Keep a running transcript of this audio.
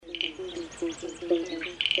Welcome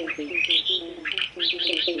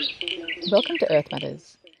to Earth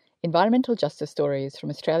Matters, environmental justice stories from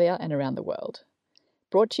Australia and around the world.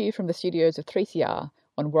 Brought to you from the studios of 3CR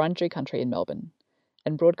on Wurundjeri Country in Melbourne,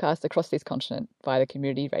 and broadcast across this continent via the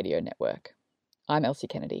Community Radio Network. I'm Elsie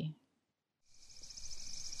Kennedy.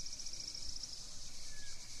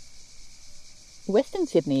 Western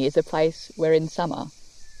Sydney is a place where in summer,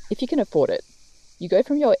 if you can afford it, you go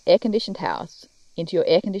from your air-conditioned house into your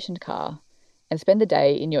air-conditioned car and spend the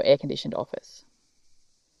day in your air-conditioned office.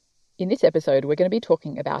 In this episode, we're going to be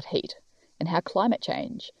talking about heat and how climate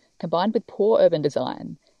change, combined with poor urban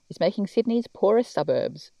design, is making Sydney's poorest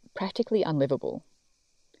suburbs practically unlivable.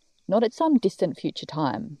 Not at some distant future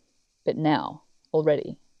time, but now,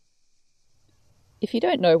 already. If you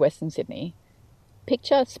don't know Western Sydney,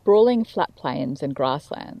 picture sprawling flat plains and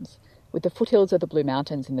grasslands with the foothills of the Blue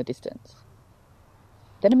Mountains in the distance.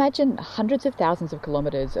 Then imagine hundreds of thousands of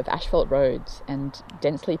kilometres of asphalt roads and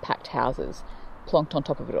densely packed houses plonked on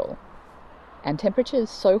top of it all, and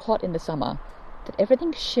temperatures so hot in the summer that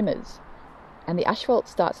everything shimmers and the asphalt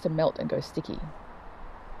starts to melt and go sticky.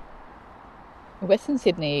 Western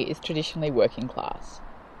Sydney is traditionally working class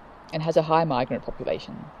and has a high migrant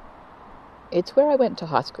population. It's where I went to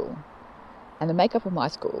high school, and the makeup of my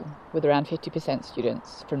school, with around 50%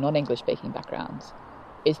 students from non-English speaking backgrounds,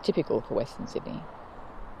 is typical for Western Sydney.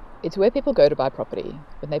 It's where people go to buy property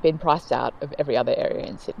when they've been priced out of every other area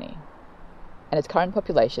in Sydney, and its current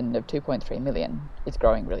population of 2.3 million is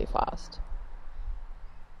growing really fast.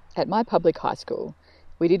 At my public high school,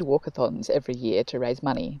 we did walkathons every year to raise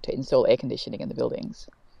money to install air conditioning in the buildings.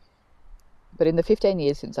 But in the 15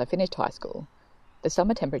 years since I finished high school, the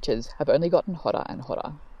summer temperatures have only gotten hotter and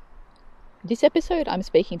hotter. This episode I'm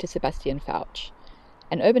speaking to Sebastian Fauch,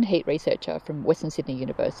 an urban heat researcher from Western Sydney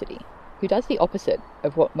University, who does the opposite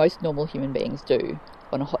of what most normal human beings do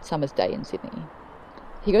on a hot summer's day in Sydney.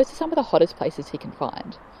 He goes to some of the hottest places he can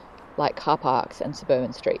find, like car parks and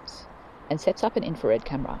suburban streets, and sets up an infrared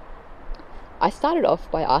camera. I started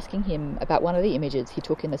off by asking him about one of the images he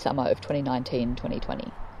took in the summer of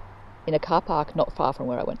 2019-2020, in a car park not far from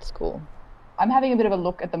where I went to school. I'm having a bit of a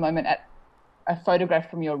look at the moment at a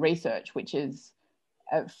photograph from your research, which is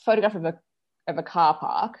a photograph of a car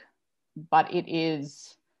park, but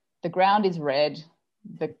the ground is red,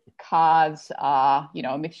 the cars are,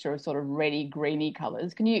 a mixture of sort of reddy, greeny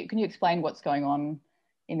colours. Can you explain what's going on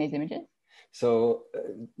in these images? So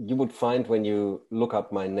you would find when you look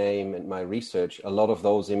up my name and my research, a lot of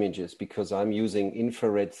those images, because I'm using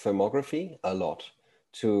infrared thermography a lot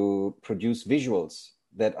to produce visuals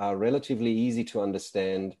that are relatively easy to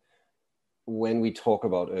understand when we talk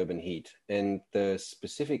about urban heat. And the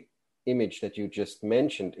specific image that you just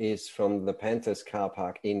mentioned is from the Panthers car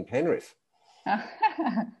park in Penrith.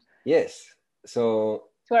 Yes. So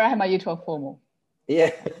it's where I had my U12 formal. Yeah,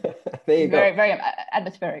 there you go. Very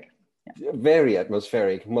atmospheric. Yeah. Very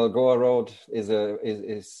atmospheric. Mulgoa Road is a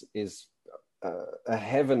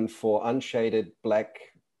heaven for unshaded, black,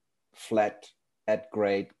 flat,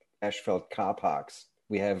 at-grade asphalt car parks.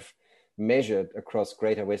 We have measured across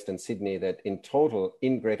Greater Western Sydney that in total,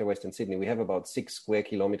 in Greater Western Sydney, we have about 6 square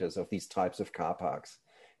kilometers of these types of car parks.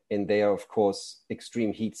 And they are, of course,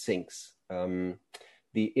 extreme heat sinks.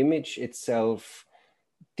 The image itself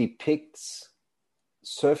depicts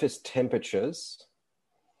surface temperatures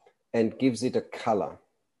and gives it a color.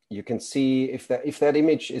 You can see, if that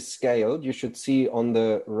image is scaled, you should see on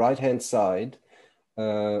the right-hand side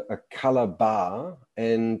a color bar,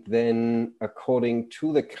 and then according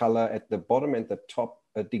to the color at the bottom and the top,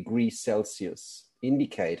 a degree Celsius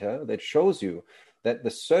indicator that shows you that the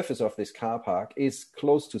surface of this car park is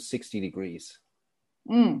close to 60 degrees.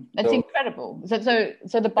 That's incredible. So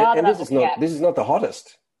the bar and this is not the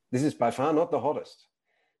hottest. This is by far not the hottest.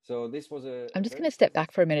 So this was I'm just going to step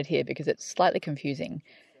back for a minute here because it's slightly confusing.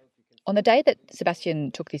 On the day that Sebastian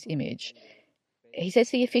took this image, he says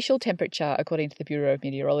the official temperature, according to the Bureau of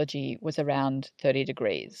Meteorology, was around 30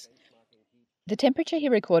 degrees. The temperature he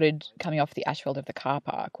recorded coming off the asphalt of the car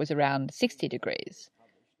park was around 60 degrees.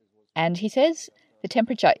 And he says the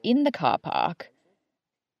temperature in the car park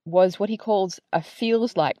was what he calls a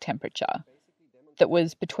feels-like temperature that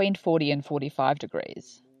was between 40 and 45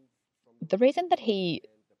 degrees. The reason that he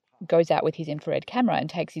goes out with his infrared camera and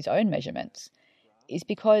takes his own measurements is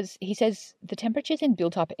because he says the temperatures in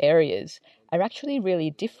built-up areas are actually really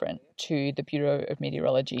different to the Bureau of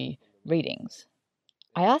Meteorology readings.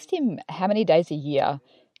 I asked him how many days a year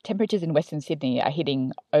temperatures in Western Sydney are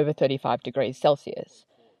hitting over 35 degrees Celsius,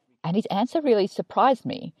 and his answer really surprised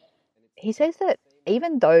me. He says that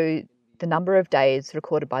even though the number of days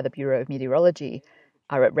recorded by the Bureau of Meteorology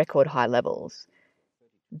are at record high levels,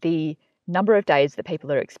 the number of days that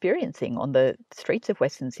people are experiencing on the streets of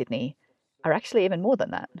Western Sydney are actually even more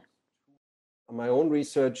than that. My own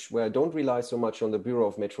research, where I don't rely so much on the Bureau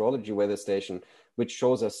of Meteorology weather station, which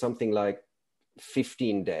shows us something like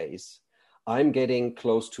 15 days, I'm getting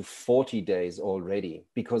close to 40 days already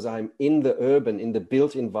because I'm in the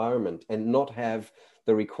built environment and not have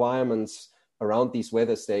the requirements around these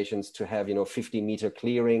weather stations to have, 50-meter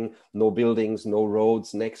clearing, no buildings, no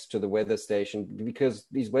roads next to the weather station, because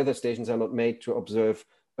these weather stations are not made to observe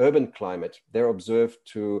urban climate. They're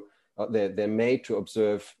made to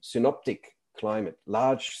observe synoptic climate,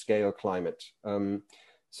 large-scale climate.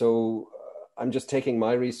 So I'm just taking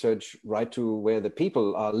my research right to where the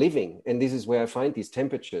people are living, and this is where I find these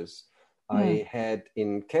temperatures. I had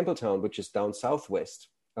in Campbelltown, which is down southwest,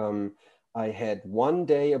 I had one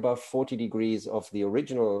day above 40 degrees of the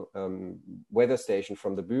original weather station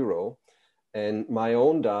from the Bureau, and my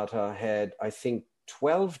own data had, I think,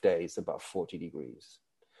 12 days above 40 degrees.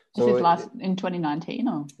 This is last in 2019,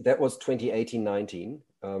 or? That was 2018-19.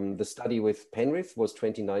 The study with Penrith was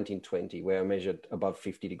 2019-20, where I measured above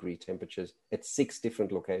 50-degree temperatures at 6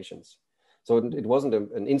 different locations. So it wasn't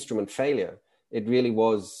an instrument failure. It really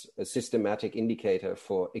was a systematic indicator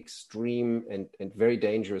for extreme and very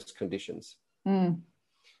dangerous conditions.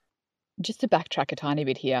 Just to backtrack a tiny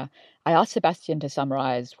bit here, I asked Sebastian to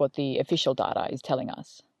summarise what the official data is telling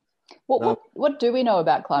us. What do we know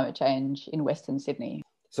about climate change in Western Sydney?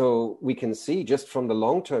 So we can see just from the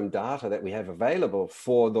long-term data that we have available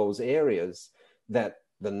for those areas that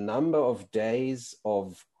the number of days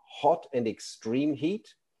of hot and extreme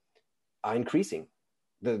heat are increasing.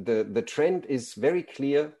 The trend is very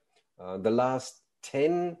clear. The last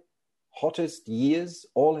 10 hottest years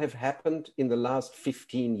all have happened in the last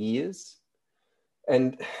 15 years.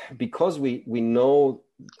 And because we know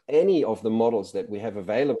any of the models that we have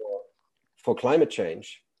available for climate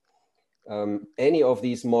change, any of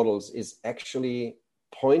these models is actually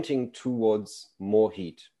pointing towards more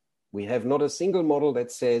heat. We have not a single model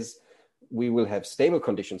that says we will have stable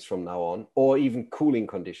conditions from now on, or even cooling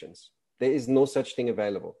conditions. There is no such thing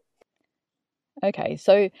available. Okay,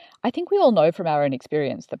 so I think we all know from our own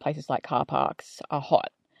experience that places like car parks are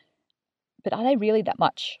hot. But are they really that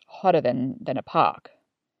much hotter than a park?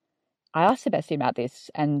 I asked Sebastian about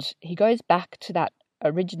this, and he goes back to that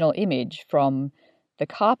original image from the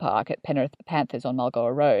car park at Penrith Panthers on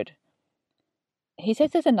Mulgoa Road. He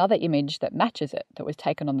says there's another image that matches it that was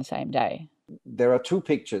taken on the same day. There are 2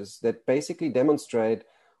 pictures that basically demonstrate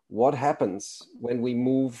what happens when we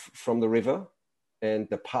move from the river and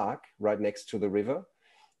the park right next to the river,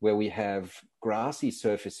 where we have grassy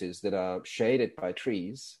surfaces that are shaded by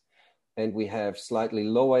trees, and we have slightly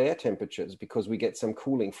lower air temperatures because we get some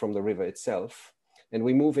cooling from the river itself, and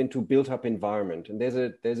we move into built-up environment. And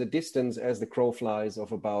there's a distance as the crow flies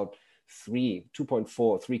of about 3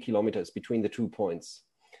 kilometers between the 2 points.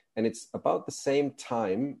 And it's about the same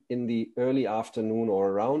time in the early afternoon or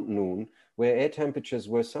around noon where air temperatures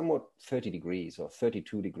were somewhat 30 degrees or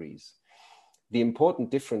 32 degrees. The important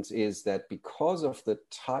difference is that because of the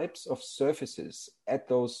types of surfaces at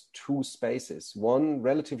those 2 spaces, one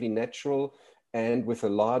relatively natural and with a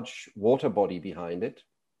large water body behind it,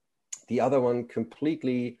 the other one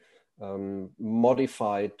completely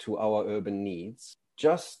modified to our urban needs,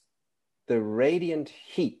 just the radiant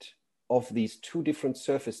heat of these 2 different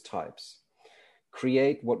surface types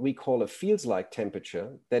create what we call a feels-like temperature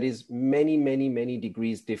that is many, many, many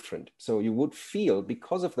degrees different. So you would feel,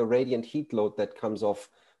 because of the radiant heat load that comes off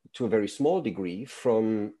to a very small degree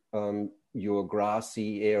from your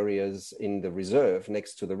grassy areas in the reserve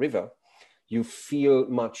next to the river, you feel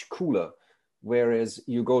much cooler. Whereas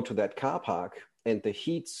you go to that car park and the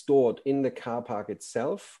heat stored in the car park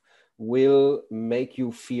itself will make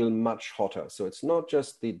you feel much hotter. So it's not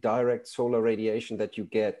just the direct solar radiation that you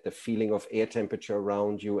get, the feeling of air temperature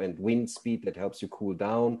around you and wind speed that helps you cool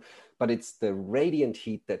down, but it's the radiant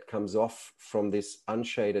heat that comes off from this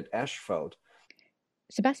unshaded asphalt.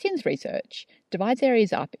 Sebastian's research divides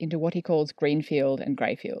areas up into what he calls greenfield and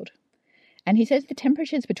greyfield. And he says the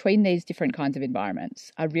temperatures between these different kinds of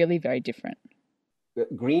environments are really very different.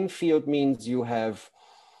 Greenfield means you have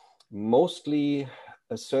mostly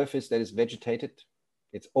a surface that is vegetated.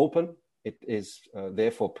 It's open. It is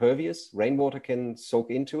therefore pervious. Rainwater can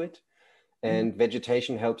soak into it. And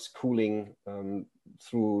vegetation helps cooling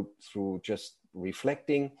through just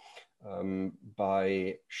reflecting,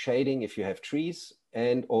 by shading if you have trees,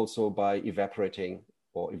 and also by evaporating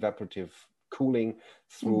or evaporative cooling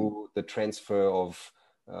through the transfer of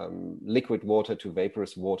liquid water to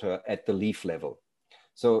vaporous water at the leaf level.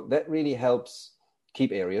 So that really helps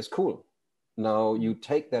keep areas cool. Now you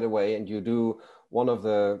take that away and you do one of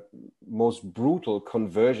the most brutal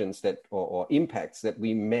conversions that or impacts that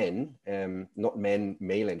we men, not men,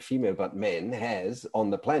 male and female, but men has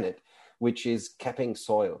on the planet, which is capping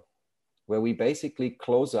soil, where we basically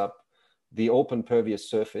close up the open pervious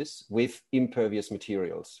surface with impervious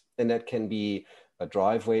materials. And that can be a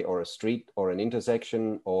driveway or a street or an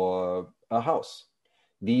intersection or a house.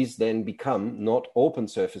 These then become not open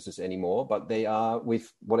surfaces anymore, but they are,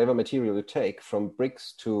 with whatever material you take, from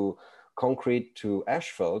bricks to concrete to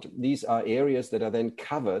asphalt, these are areas that are then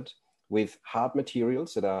covered with hard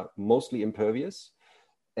materials that are mostly impervious,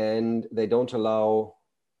 and they don't allow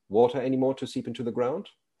water anymore to seep into the ground.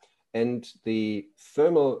 And the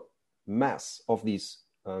thermal mass of these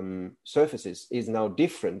surfaces is now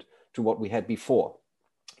different to what we had before,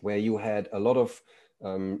 where you had a lot of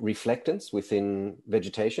reflectance within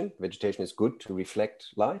vegetation. Vegetation is good to reflect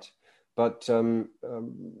light, but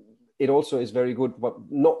it also is very good but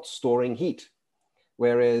not storing heat.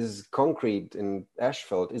 Whereas concrete and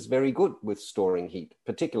asphalt is very good with storing heat,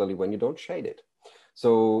 particularly when you don't shade it.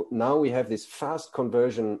 So now we have this fast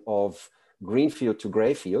conversion of greenfield to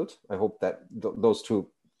grayfield. I hope that those two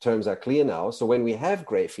terms are clear now. So when we have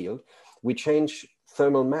grayfield, we change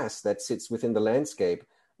thermal mass that sits within the landscape,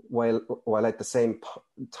 while at the same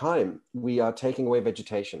time we are taking away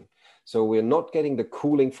vegetation. So we're not getting the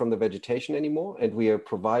cooling from the vegetation anymore, and we are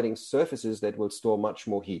providing surfaces that will store much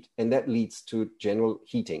more heat, and that leads to general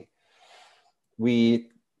heating. We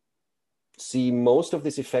see most of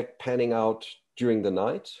this effect panning out during the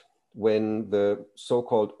night, when the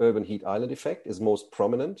so-called urban heat island effect is most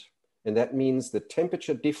prominent. And that means the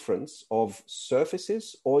temperature difference of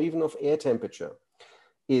surfaces or even of air temperature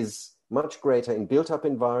is much greater in built-up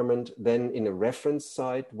environment than in a reference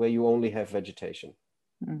site where you only have vegetation.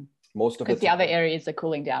 Most of because the other areas are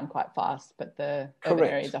cooling down quite fast, but the urban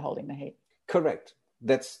areas are holding the heat. Correct.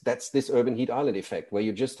 That's this urban heat island effect, where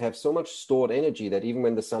you just have so much stored energy that even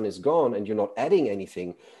when the sun is gone and you're not adding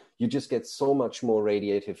anything, you just get so much more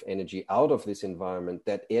radiative energy out of this environment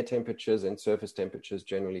that air temperatures and surface temperatures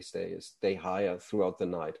generally stay higher throughout the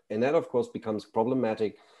night. And that, of course, becomes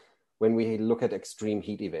problematic when we look at extreme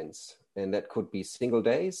heat events. And that could be single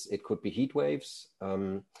days, it could be heat waves,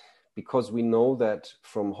 because we know that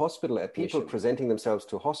from hospital admission, people presenting themselves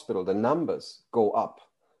to hospital, the numbers go up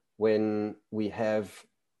when we have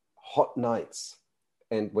hot nights.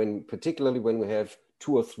 And particularly when we have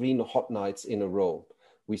 2 or 3 hot nights in a row,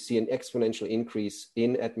 we see an exponential increase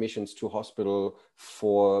in admissions to hospital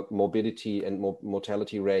for morbidity and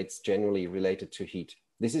mortality rates generally related to heat.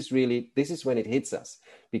 This is when it hits us,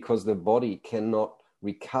 because the body cannot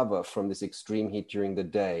recover from this extreme heat during the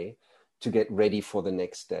day to get ready for the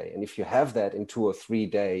next day. And if you have that in 2 or 3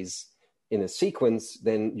 days in a sequence,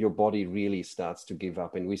 then your body really starts to give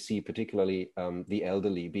up. And we see particularly the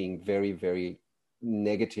elderly being very, very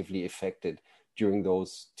negatively affected during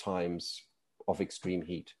those times of extreme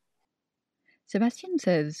heat. Sebastian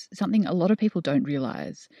says something a lot of people don't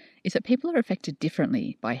realise is that people are affected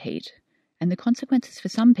differently by heat, and the consequences for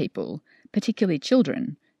some people, particularly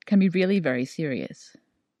children, can be really very serious.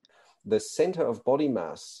 The center of body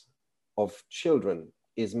mass of children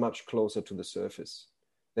is much closer to the surface.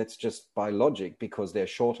 That's just by logic, because they're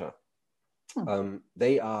shorter.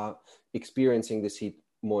 They are experiencing this heat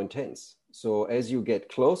more intense. So as you get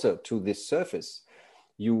closer to this surface,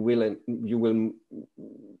 you will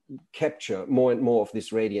capture more and more of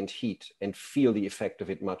this radiant heat and feel the effect of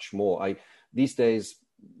it much more. These days,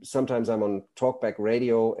 sometimes I'm on talkback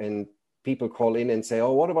radio and people call in and say,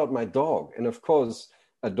 "Oh, what about my dog?" And of course,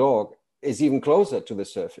 a dog is even closer to the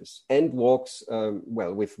surface and walks,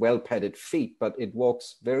 with well-padded feet, but it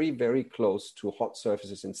walks very, very close to hot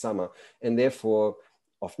surfaces in summer. And therefore,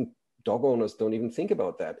 often dog owners don't even think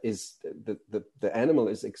about that. Is the animal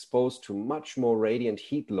is exposed to much more radiant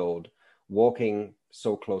heat load walking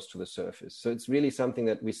so close to the surface. So it's really something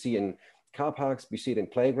that we see in car parks, we see it in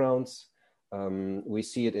playgrounds, we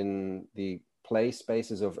see it in the play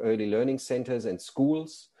spaces of early learning centers and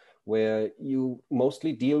schools, where you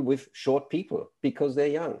mostly deal with short people because they're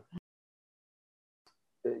young.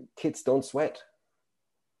 Kids don't sweat,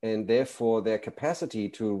 and therefore their capacity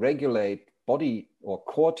to regulate body or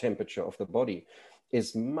core temperature of the body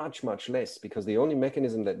is much, much less, because the only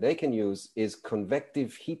mechanism that they can use is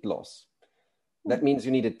convective heat loss. That means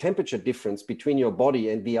you need a temperature difference between your body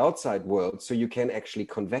and the outside world so you can actually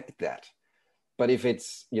convect that. But if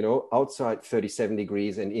it's, outside 37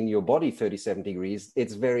 degrees and in your body 37 degrees,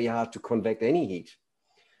 it's very hard to convect any heat.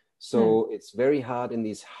 So it's very hard in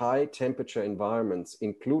these high temperature environments,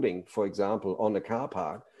 including, for example, on a car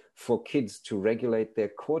park, for kids to regulate their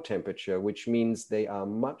core temperature, which means they are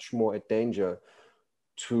much more at danger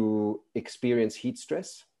to experience heat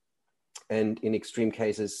stress, and in extreme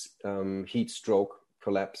cases, heat stroke,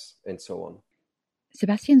 collapse, and so on.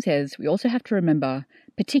 Sebastian says we also have to remember,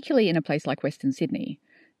 particularly in a place like Western Sydney,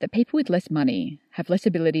 that people with less money have less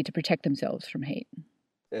ability to protect themselves from heat.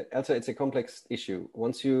 Also, it's a complex issue.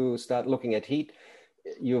 Once you start looking at heat,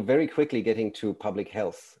 you're very quickly getting to public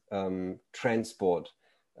health, transport,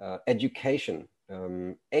 education,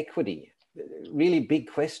 equity, really big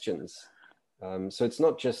questions. So it's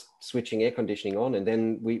not just switching air conditioning on. And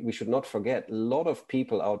then we should not forget, a lot of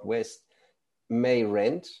people out west may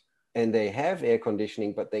rent and they have air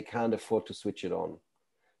conditioning, but they can't afford to switch it on.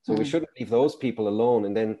 So we shouldn't leave those people alone.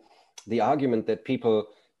 And then the argument that people,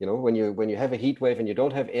 you know, when you have a heat wave and you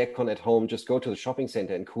don't have aircon at home, just go to the shopping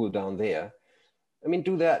center and cool down there. I mean,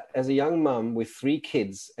 do that as a young mom with 3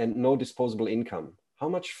 kids and no disposable income. How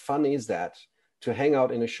much fun is that to hang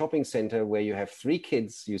out in a shopping center where you have 3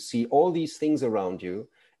 kids, you see all these things around you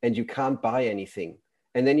and you can't buy anything.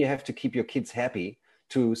 And then you have to keep your kids happy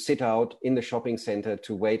to sit out in the shopping center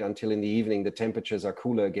to wait until in the evening the temperatures are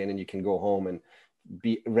cooler again and you can go home and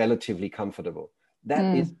be relatively comfortable.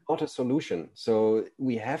 That is not a solution. So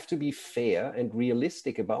we have to be fair and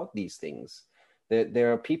realistic about these things.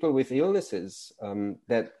 There are people with illnesses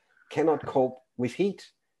that cannot cope with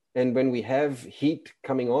heat. And when we have heat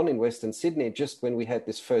coming on in Western Sydney, just when we had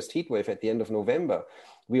this first heat wave at the end of November,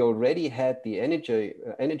 we already had the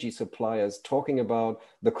energy suppliers talking about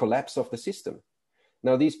the collapse of the system.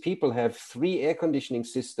 Now, these people have 3 air conditioning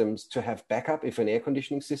systems to have backup if an air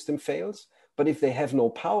conditioning system fails. But if they have no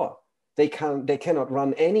power, they cannot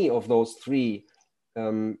run any of those 3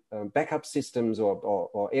 backup systems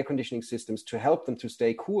or air conditioning systems to help them to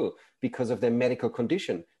stay cool because of their medical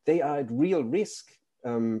condition. They are at real risk.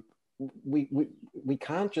 We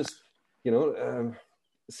can't just,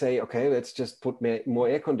 say, okay, let's just put more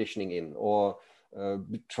air conditioning in, or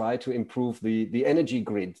try to improve the energy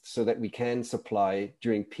grid so that we can supply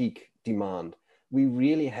during peak demand. We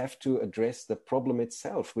really have to address the problem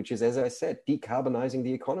itself, which is, as I said, decarbonizing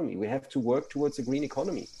the economy. We have to work towards a green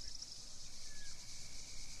economy.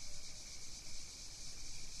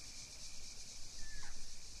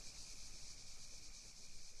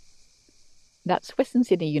 That's Western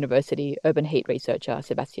Sydney University urban heat researcher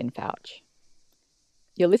Sebastian Fauch.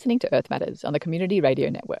 You're listening to Earth Matters on the Community Radio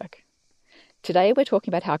Network. Today we're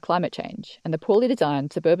talking about how climate change and the poorly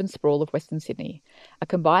designed suburban sprawl of Western Sydney are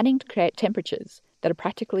combining to create temperatures that are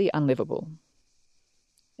practically unlivable.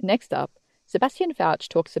 Next up, Sebastian Fauch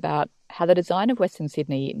talks about how the design of Western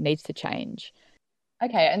Sydney needs to change.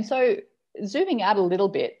 Okay, and so zooming out a little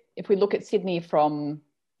bit, if we look at Sydney from,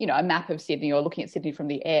 a map of Sydney, or looking at Sydney from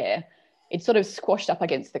the air, it's sort of squashed up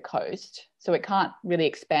against the coast, so it can't really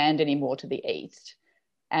expand anymore to the east.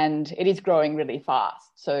 And it is growing really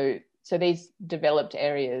fast. So these developed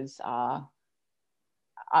areas are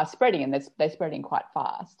spreading, and they're spreading quite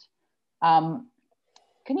fast.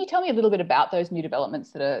 Can you tell me a little bit about those new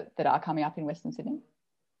developments that are coming up in Western Sydney?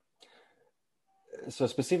 So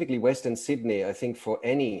specifically Western Sydney, I think for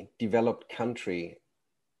any developed country,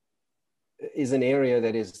 is an area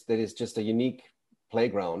that is just a unique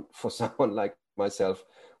playground for someone like myself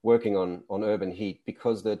working on urban heat,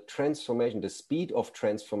 because the transformation, the speed of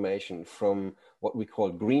transformation from what we call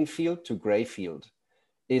greenfield to greyfield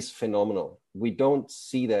is phenomenal. We don't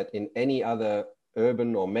see that in any other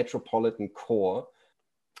urban or metropolitan core.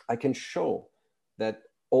 I can show that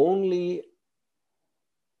only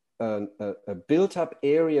a built-up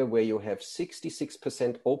area where you have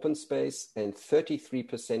 66% open space and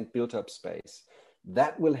 33% built-up space,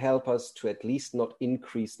 that will help us to at least not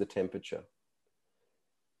increase the temperature.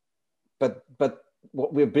 But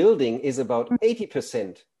what we're building is about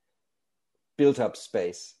 80% built-up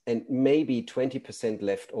space and maybe 20%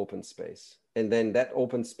 left open space. And then that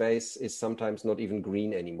open space is sometimes not even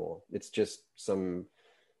green anymore. It's just some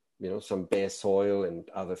bare soil and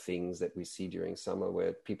other things that we see during summer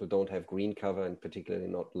where people don't have green cover, and particularly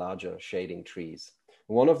not larger shading trees.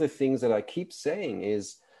 One of the things that I keep saying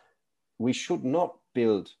is we should not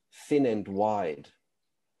build thin and wide,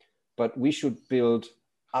 but we should build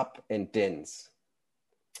up and dense.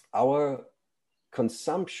 Our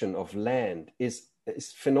consumption of land is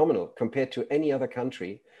phenomenal compared to any other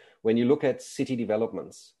country when you look at city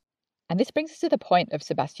developments. And this brings us to the point of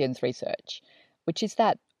Sebastian's research, which is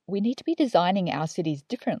that we need to be designing our cities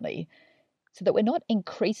differently so that we're not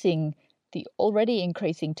increasing the already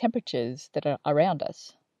increasing temperatures that are around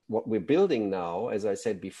us. What we're building now, as I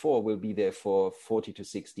said before, will be there for 40 to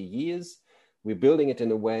 60 years. We're building it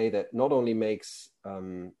in a way that not only makes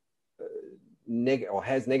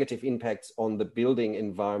has negative impacts on the building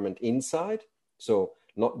environment inside, so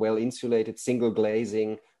not well insulated, single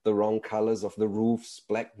glazing, the wrong colors of the roofs,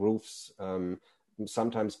 black roofs,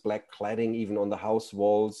 sometimes black cladding even on the house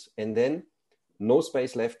walls, and then no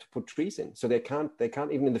space left to put trees in. So they can't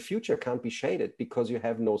even in the future can't be shaded because you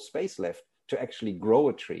have no space left to actually grow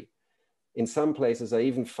a tree. In some places, I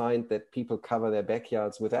even find that people cover their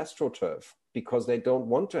backyards with AstroTurf because they don't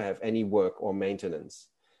want to have any work or maintenance.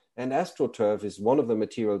 And AstroTurf is one of the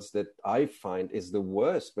materials that I find is the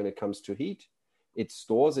worst when it comes to heat. It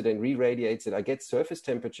stores it and re-radiates it. I get surface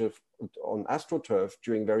temperature on AstroTurf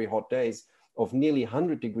during very hot days of nearly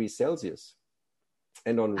 100 degrees Celsius.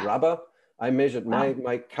 And on rubber, I measured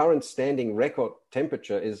my current standing record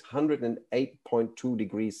temperature is 108.2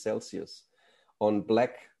 degrees Celsius on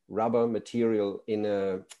black rubber material in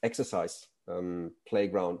a exercise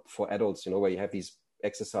playground for adults, where you have these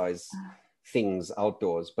exercise things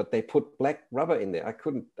outdoors, but they put black rubber in there. I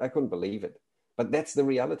couldn't believe it. But that's the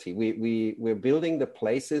reality. We're building the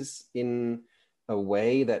places in a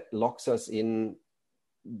way that locks us in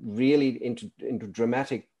really into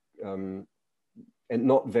dramatic and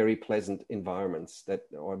not very pleasant environments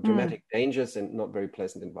or dramatic dangers and not very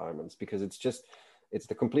pleasant environments, because it's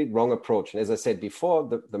the complete wrong approach. And as I said before,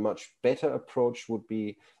 the much better approach would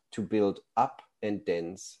be to build up and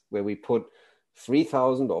dense, where we put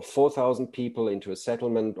 3,000 or 4,000 people into a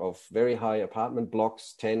settlement of very high apartment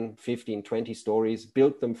blocks, 10, 15, 20 stories,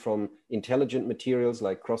 built them from intelligent materials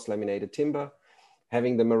like cross-laminated timber,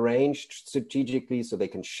 having them arranged strategically so they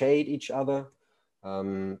can shade each other,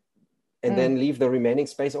 and then leave the remaining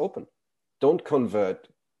space open. Don't convert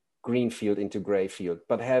greenfield into gray field,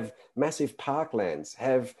 but have massive parklands,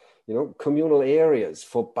 have communal areas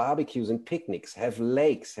for barbecues and picnics, have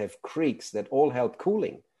lakes, have creeks that all help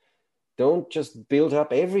cooling. Don't just build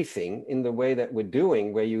up everything in the way that we're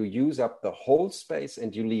doing, where you use up the whole space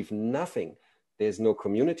and you leave nothing. There's no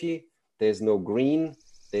community, there's no green,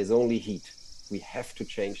 there's only heat. We have to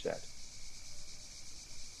change that.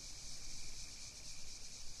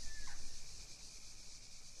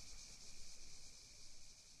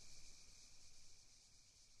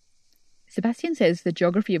 Sebastian says the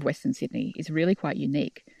geography of Western Sydney is really quite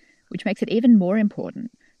unique, which makes it even more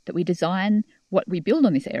important that we design what we build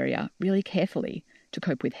on this area really carefully to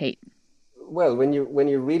cope with heat. Well, when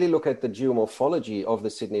you really look at the geomorphology of the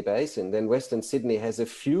Sydney Basin, then Western Sydney has a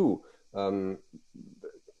few,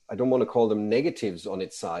 I don't want to call them negatives on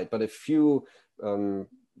its side, but a few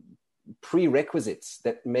prerequisites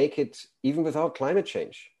that make it, even without climate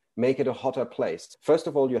change, make it a hotter place. First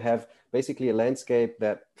of all, you have basically a landscape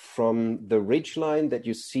that from the ridgeline that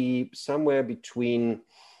you see somewhere between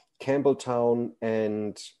Campbelltown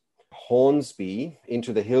and Hornsby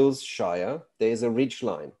into the Hills Shire, there is a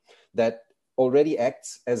ridgeline that already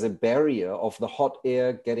acts as a barrier of the hot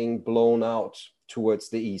air getting blown out towards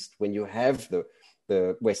the east when you have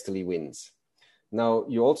the westerly winds. Now,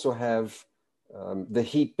 you also have the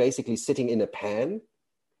heat basically sitting in a pan.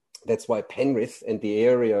 That's why Penrith and the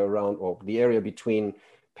area around, or the area between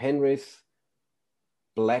Penrith,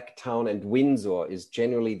 Blacktown and Windsor is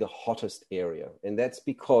generally the hottest area. And that's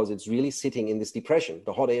because it's really sitting in this depression.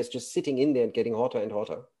 The hot air is just sitting in there and getting hotter and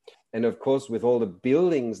hotter. And of course, with all the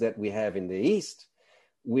buildings that we have in the east,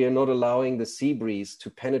 we are not allowing the sea breeze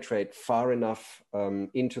to penetrate far enough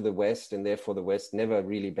into the west, and therefore the west never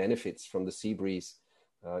really benefits from the sea breeze.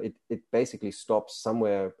 It basically stops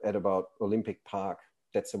somewhere at about Olympic Park.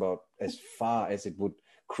 That's about as far as it would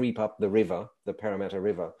creep up the river, the Parramatta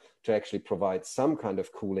River, to actually provide some kind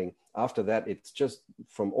of cooling. After that, it's just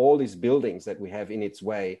from all these buildings that we have in its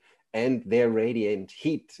way and their radiant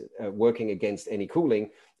heat working against any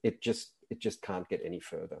cooling, it just can't get any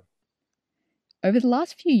further. Over the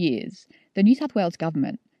last few years, the New South Wales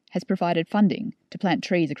government has provided funding to plant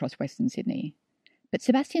trees across Western Sydney. But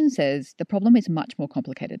Sebastian says the problem is much more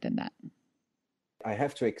complicated than that. I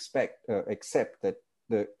have to accept that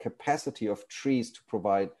the capacity of trees to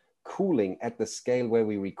provide cooling at the scale where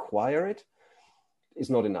we require it is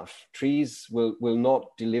not enough. Trees will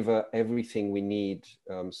not deliver everything we need.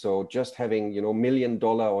 So just having, $1 million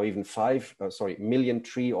or even million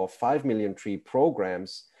tree or 5 million tree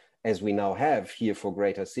programs, as we now have here for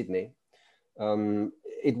Greater Sydney,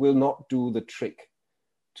 it will not do the trick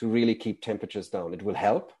to really keep temperatures down. It will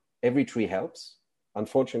help. Every tree helps.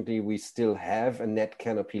 Unfortunately, we still have a net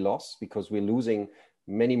canopy loss because we're losing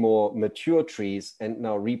many more mature trees and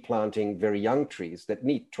now replanting very young trees that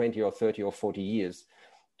need 20 or 30 or 40 years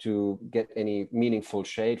to get any meaningful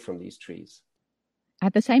shade from these trees.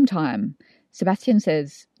 At the same time, Sebastian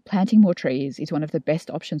says planting more trees is one of the best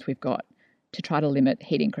options we've got to try to limit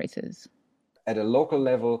heat increases. At a local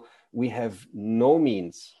level, we have no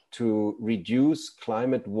means to reduce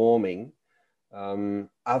climate warming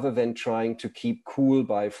other than trying to keep cool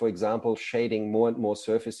by, for example, shading more and more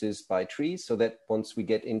surfaces by trees, so that once we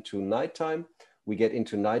get into nighttime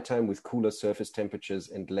with cooler surface temperatures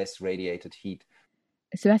and less radiated heat.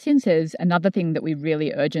 Sebastian says another thing that we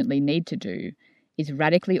really urgently need to do is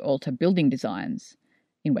radically alter building designs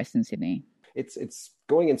in Western Sydney. It's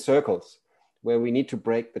going in circles where we need to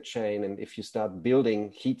break the chain. And if you start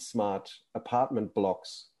building heat-smart apartment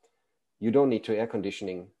blocks, you don't need to air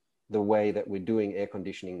conditioning the way that we're doing air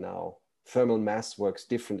conditioning now. Thermal mass works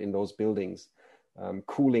different in those buildings.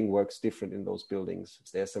 Cooling works different in those buildings.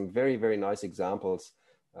 There's some very, very nice examples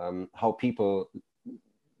how people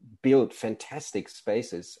build fantastic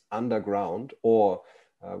spaces underground, or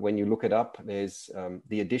when you look it up, there's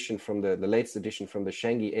the addition from the latest addition from the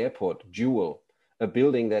Changi Airport, Jewel, a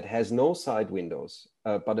building that has no side windows,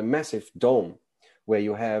 but a massive dome where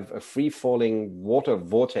you have a free-falling water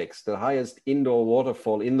vortex, the highest indoor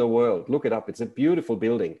waterfall in the world. Look it up. It's a beautiful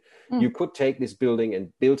building. You could take this building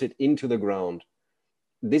and build it into the ground.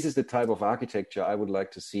 This is the type of architecture I would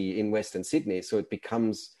like to see in Western Sydney. So it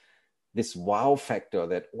becomes this wow factor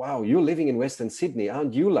that, wow, you're living in Western Sydney,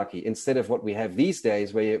 aren't you lucky? Instead of what we have these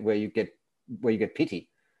days where you get pity.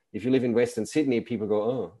 If you live in Western Sydney, people go,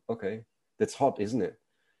 oh, okay, that's hot, isn't it?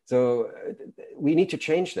 So we need to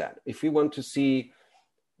change that. If we want to see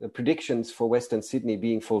the predictions for Western Sydney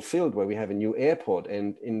being fulfilled, where we have a new airport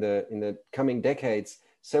and in the coming decades,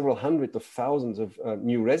 several hundreds of thousands of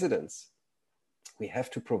new residents, we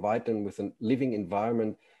have to provide them with a living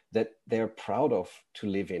environment that they're proud of to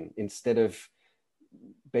live in, instead of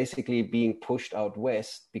basically being pushed out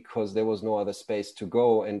west because there was no other space to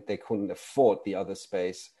go and they couldn't afford the other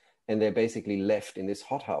space, and they're basically left in this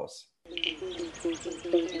hothouse.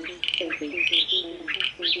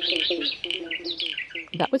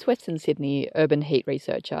 That was Western Sydney urban heat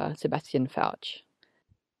researcher Sebastian Fauch.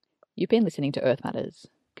 You've been listening to Earth Matters,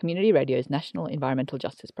 Community Radio's National Environmental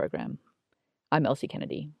Justice Program. I'm Elsie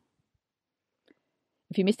Kennedy.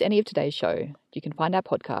 If you missed any of today's show, you can find our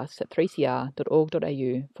podcasts at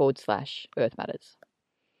 3cr.org.au/Earth Matters.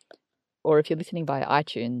 Or if you're listening via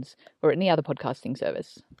iTunes or any other podcasting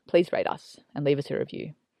service, please rate us and leave us a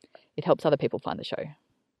review. It helps other people find the show.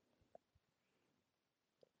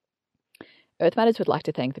 Earth Matters would like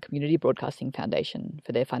to thank the Community Broadcasting Foundation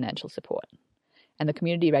for their financial support, and the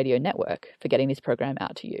Community Radio Network for getting this program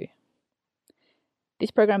out to you.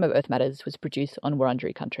 This program of Earth Matters was produced on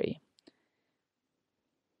Wurundjeri country.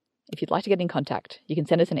 If you'd like to get in contact, you can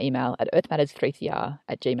send us an email at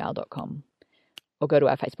earthmatters3cr@gmail.com or go to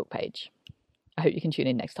our Facebook page. I hope you can tune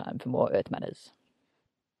in next time for more Earth Matters.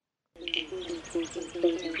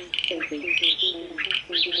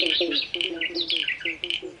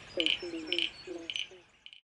 Thank you.